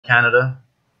Canada.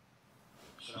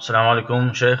 Assalamu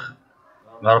alaikum, Shaykh.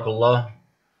 Barakallah.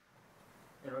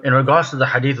 In regards to the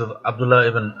hadith of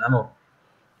Abdullah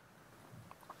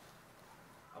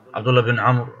bin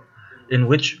Amr, in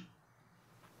which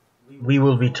we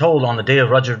will be told on the day of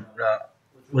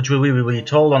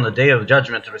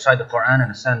judgment to recite the Quran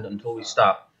and ascend until we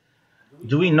stop.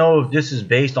 Do we know if this is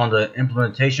based on the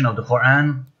implementation of the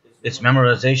Quran, its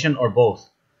memorization, or both?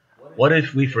 What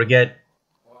if we forget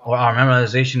or our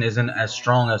memorization isn't as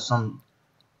strong as some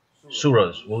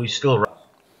surahs? Will we still?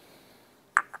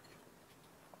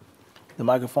 The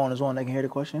microphone is on. They can hear the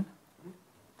question?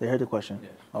 They heard the question?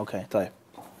 Yes. Okay, type.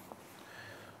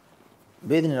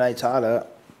 Bidnillahi ta'ala,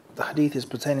 the hadith is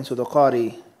pertaining to the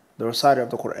Qari, the reciter of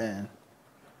the Quran.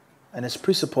 And it's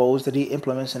presupposed that he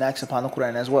implements and acts upon the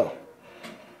Quran as well.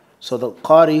 So the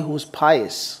Qari who's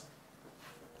pious,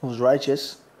 who's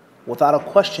righteous, without a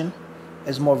question,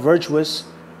 is more virtuous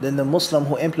than the Muslim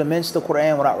who implements the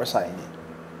Quran without reciting it.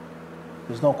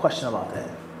 There's no question about that.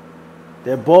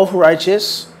 They're both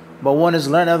righteous, but one is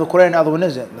learning of the Quran, the other one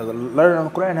isn't. The learning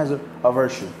of the Quran has a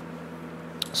virtue.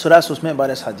 So that's what's meant by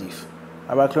this hadith.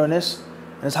 Everybody clear on this?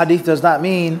 And this hadith does not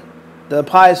mean the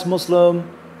pious Muslim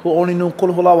who only knew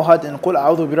Qul Huwallahu Ahad and Qul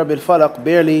A'udhu bi Rabbil Falaq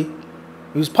barely.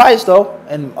 He was pious though,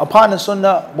 and upon the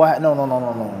Sunnah,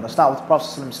 no. That's not what the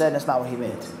Prophet said. That's not what he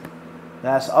meant.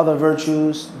 That's other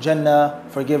virtues, Jannah,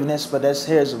 forgiveness, but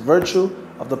here's a virtue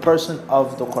of the person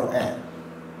of the Quran.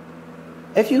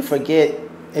 If you forget,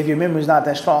 if your memory is not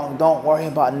that strong, don't worry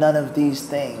about none of these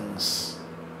things.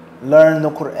 Learn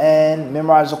the Quran,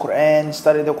 memorize the Quran,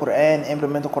 study the Quran,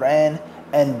 implement the Quran,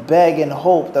 and beg and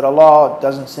hope that Allah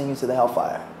doesn't send you to the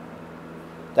hellfire.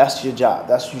 That's your job.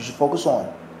 That's what you should focus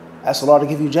on. Ask Allah to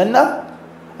give you Jannah,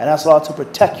 and ask Allah to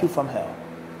protect you from hell.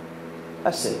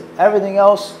 That's it. Everything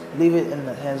else, leave it in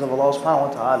the hands of Allah subhanahu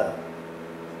wa ta'ala.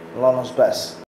 Allah knows best.